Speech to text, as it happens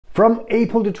From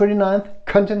April the 29th,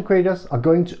 content creators are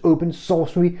going to open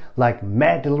Sorcery like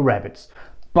mad little rabbits.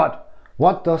 But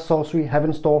what does Sorcery have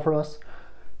in store for us?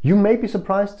 You may be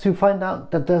surprised to find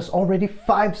out that there's already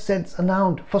 5 sets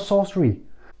announced for Sorcery.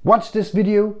 Watch this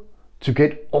video to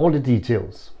get all the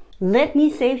details. Let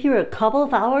me save you a couple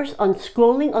of hours on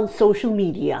scrolling on social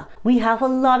media. We have a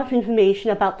lot of information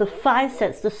about the 5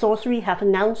 sets the Sorcery have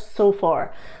announced so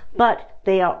far, but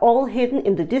they are all hidden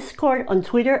in the Discord, on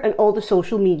Twitter and all the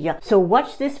social media. So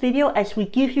watch this video as we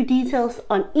give you details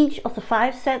on each of the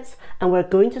 5 sets, and we're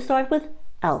going to start with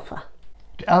Alpha.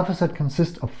 The Alpha set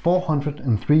consists of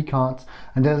 403 cards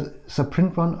and there's a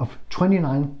print run of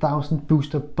 29,000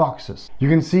 booster boxes. You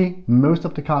can see most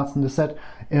of the cards in the set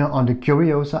on the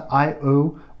Curiosa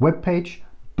IO webpage,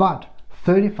 but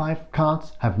 35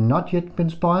 cards have not yet been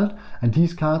spoiled, and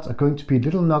these cards are going to be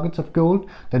little nuggets of gold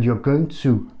that you're going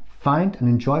to find and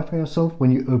enjoy for yourself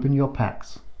when you open your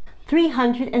packs.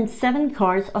 307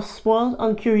 cards are spoiled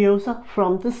on Curiosa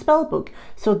from the spellbook,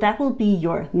 so that will be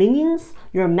your minions,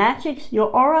 your magics, your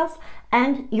auras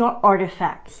and your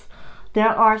artifacts. There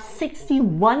are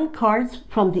 61 cards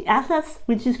from the Atlas,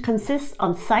 which consists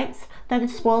on sites that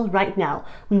is spoiled right now.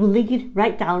 We will link it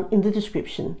right down in the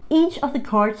description. Each of the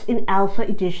cards in Alpha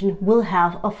Edition will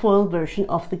have a foil version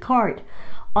of the card.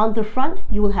 On the front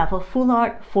you will have a full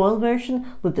art foil version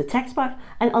with the text box,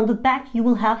 and on the back you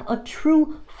will have a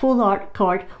true full art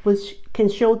card which can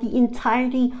show the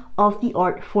entirety of the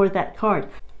art for that card.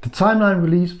 The timeline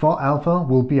release for Alpha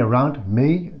will be around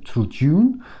May till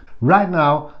June. Right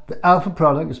now the Alpha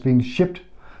product is being shipped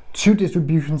to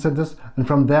distribution centers, and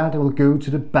from there they will go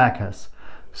to the backers.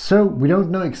 So we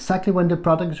don't know exactly when the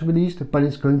product is released, but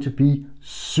it's going to be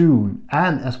soon.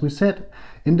 And as we said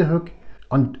in the hook,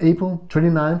 on April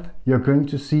 29th, you're going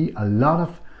to see a lot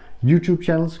of YouTube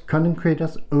channels, content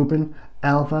creators open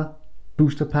Alpha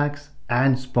booster packs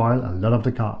and spoil a lot of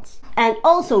the cards. And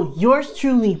also yours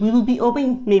truly, we will be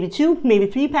opening maybe 2, maybe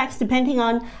 3 packs depending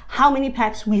on how many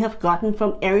packs we have gotten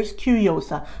from Aries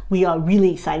Curiosa. We are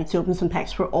really excited to open some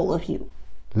packs for all of you.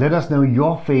 Let us know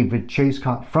your favorite chase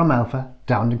card from Alpha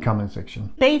down in the comment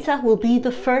section. Beta will be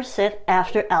the first set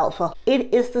after Alpha.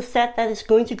 It is the set that is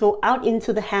going to go out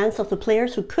into the hands of the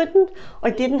players who couldn't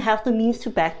or didn't have the means to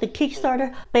back the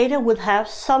Kickstarter. Beta will have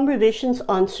some revisions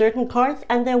on certain cards,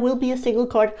 and there will be a single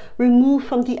card removed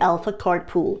from the Alpha card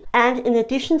pool. And in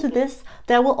addition to this,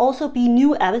 there will also be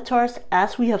new avatars,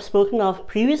 as we have spoken of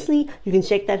previously. You can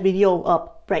check that video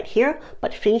up right here,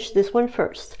 but finish this one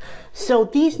first. So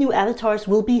these new avatars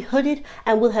will be hooded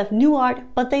and will have new art,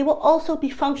 but they will also be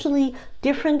functionally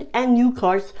different and new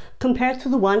cards compared to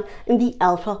the one in the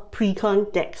Alpha pre-con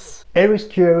decks. Aries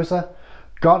Curiosa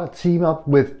got a team up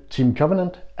with Team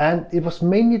Covenant, and it was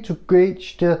mainly to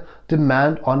gauge the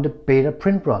demand on the beta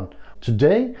print run.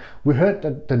 Today we heard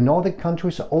that the Nordic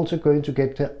countries are also going to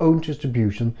get their own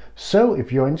distribution. So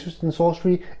if you're interested in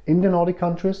Sorcery in the Nordic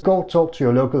countries, go talk to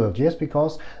your local LGS,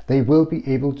 because they will be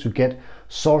able to get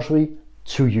Sorcery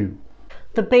to you.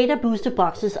 The beta booster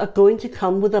boxes are going to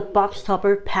come with a box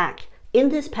topper pack. In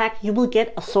this pack you will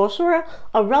get a sorcerer,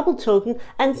 a rubble token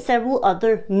and several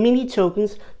other mini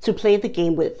tokens to play the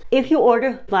game with. If you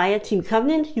order via Team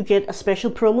Covenant you get a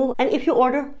special promo, and if you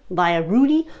order via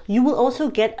Rudy you will also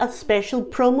get a special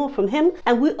promo from him.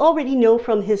 And we already know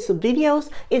from his videos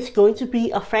it's going to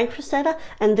be a Frankfurter,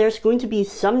 and there's going to be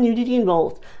some nudity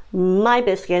involved. My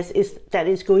best guess is that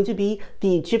it's going to be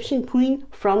the Egyptian Queen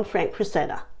from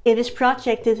Frankfurter. It is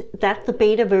projected that the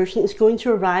beta version is going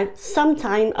to arrive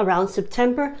sometime around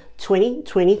September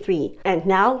 2023. And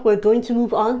now we're going to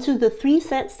move on to the 3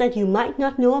 sets that you might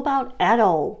not know about at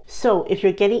all. So if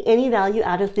you're getting any value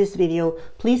out of this video,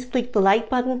 please click the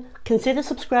like button, consider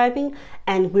subscribing,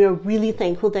 and we're really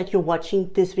thankful that you're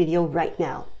watching this video right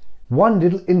now. One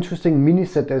little interesting mini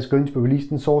set that is going to be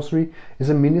released in Sorcery is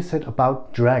a mini set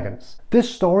about dragons. This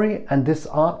story and this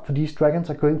art for these dragons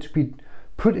are going to be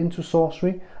put into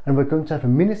Sorcery, and we're going to have a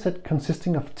mini set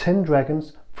consisting of 10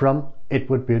 dragons from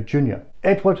Edward Beard Jr.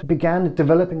 Edward began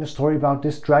developing a story about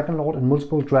this dragon lord and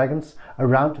multiple dragons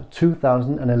around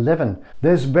 2011.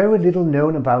 There's very little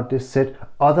known about this set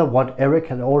other than what Eric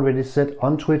had already said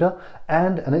on Twitter,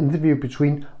 and an interview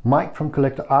between Mike from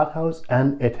Collector Art House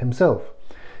and Ed himself.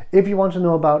 If you want to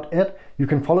know about Ed, you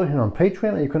can follow him on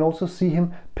Patreon, and you can also see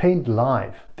him paint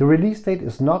live. The release date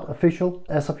is not official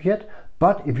as of yet,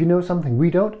 but if you know something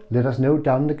we don't, let us know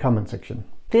down in the comment section.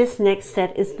 This next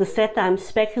set is the set that I'm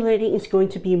speculating is going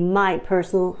to be my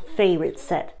personal favorite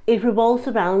set. It revolves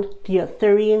around the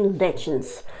Arthurian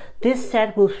legends. This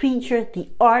set will feature the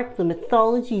art, the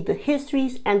mythology, the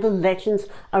histories, and the legends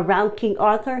around King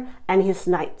Arthur and his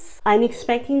knights. I'm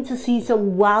expecting to see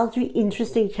some wildly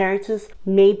interesting characters,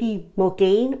 maybe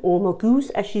Morgane or Morgause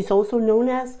as she's also known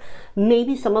as,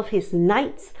 maybe some of his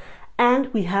knights,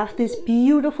 and we have this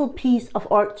beautiful piece of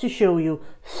art to show you,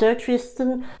 Sir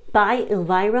Tristan by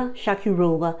Elvira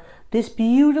Shakirova. This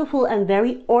beautiful and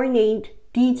very ornate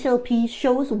detail piece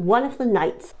shows one of the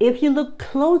knights. If you look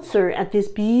closer at this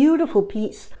beautiful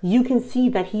piece, you can see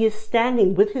that he is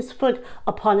standing with his foot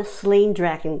upon a slain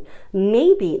dragon.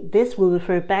 Maybe this will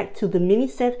refer back to the mini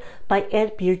set by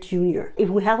Ed Beer Jr. If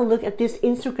we have a look at this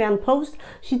Instagram post,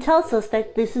 she tells us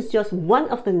that this is just one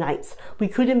of the knights. We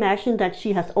could imagine that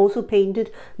she has also painted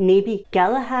maybe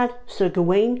Galahad, Sir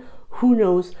Gawain, who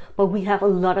knows, but we have a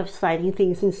lot of exciting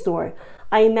things in store.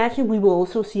 I imagine we will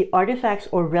also see artifacts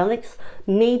or relics,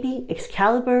 maybe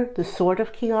Excalibur, the sword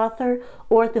of King Arthur,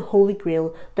 or the Holy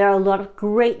Grail. There are a lot of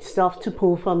great stuff to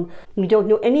pull from. We don't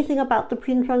know anything about the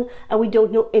print run, and we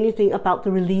don't know anything about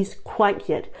the release quite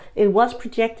yet. It was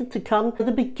projected to come at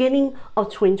the beginning of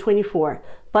 2024.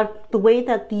 But the way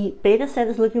that the beta set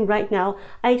is looking right now,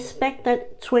 I expect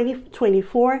that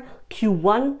 2024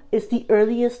 Q1 is the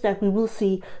earliest that we will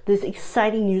see this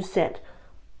exciting new set,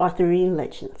 Arthurian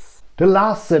Legends. The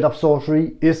last set of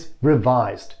Sorcery is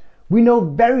Revised. We know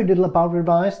very little about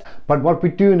Revised, but what we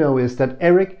do know is that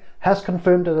Eric has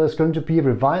confirmed that there's going to be a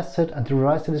revised set, and the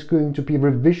revised set is going to be a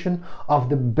revision of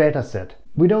the beta set.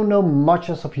 We don't know much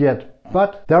as of yet,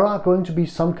 but there are going to be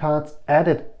some cards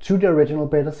added to the original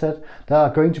beta set. There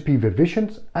are going to be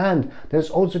revisions, and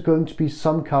there's also going to be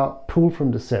some card pulled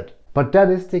from the set. But that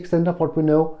is the extent of what we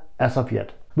know as of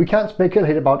yet. We can't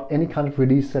speculate about any kind of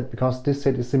release set because this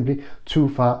set is simply too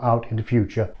far out in the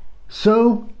future.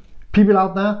 So, people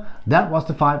out there, that was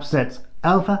the 5 sets: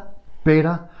 Alpha,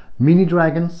 Beta, Mini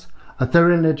Dragons,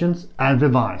 Arthurian Legends, and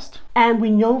Revised. And we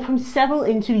know from several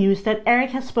interviews that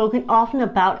Eric has spoken often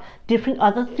about different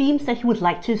other themes that he would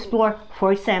like to explore,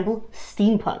 for example,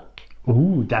 steampunk.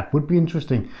 Ooh, that would be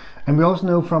interesting. And we also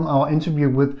know from our interview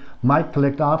with Mike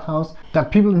Collect Art House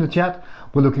that people in the chat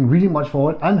were looking really much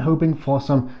forward and hoping for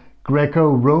some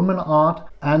Greco-Roman art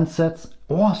and sets,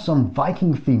 or some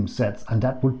Viking themed sets, and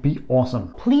that would be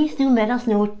awesome. Please do let us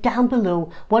know down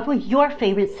below, what would your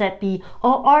favorite set be,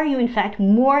 or are you in fact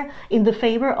more in the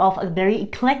favor of a very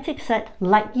eclectic set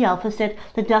like the Alpha set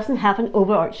that doesn't have an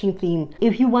overarching theme?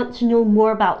 If you want to know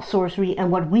more about sorcery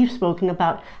and what we've spoken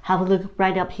about, have a look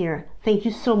right up here. Thank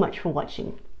you so much for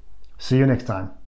watching. See you next time.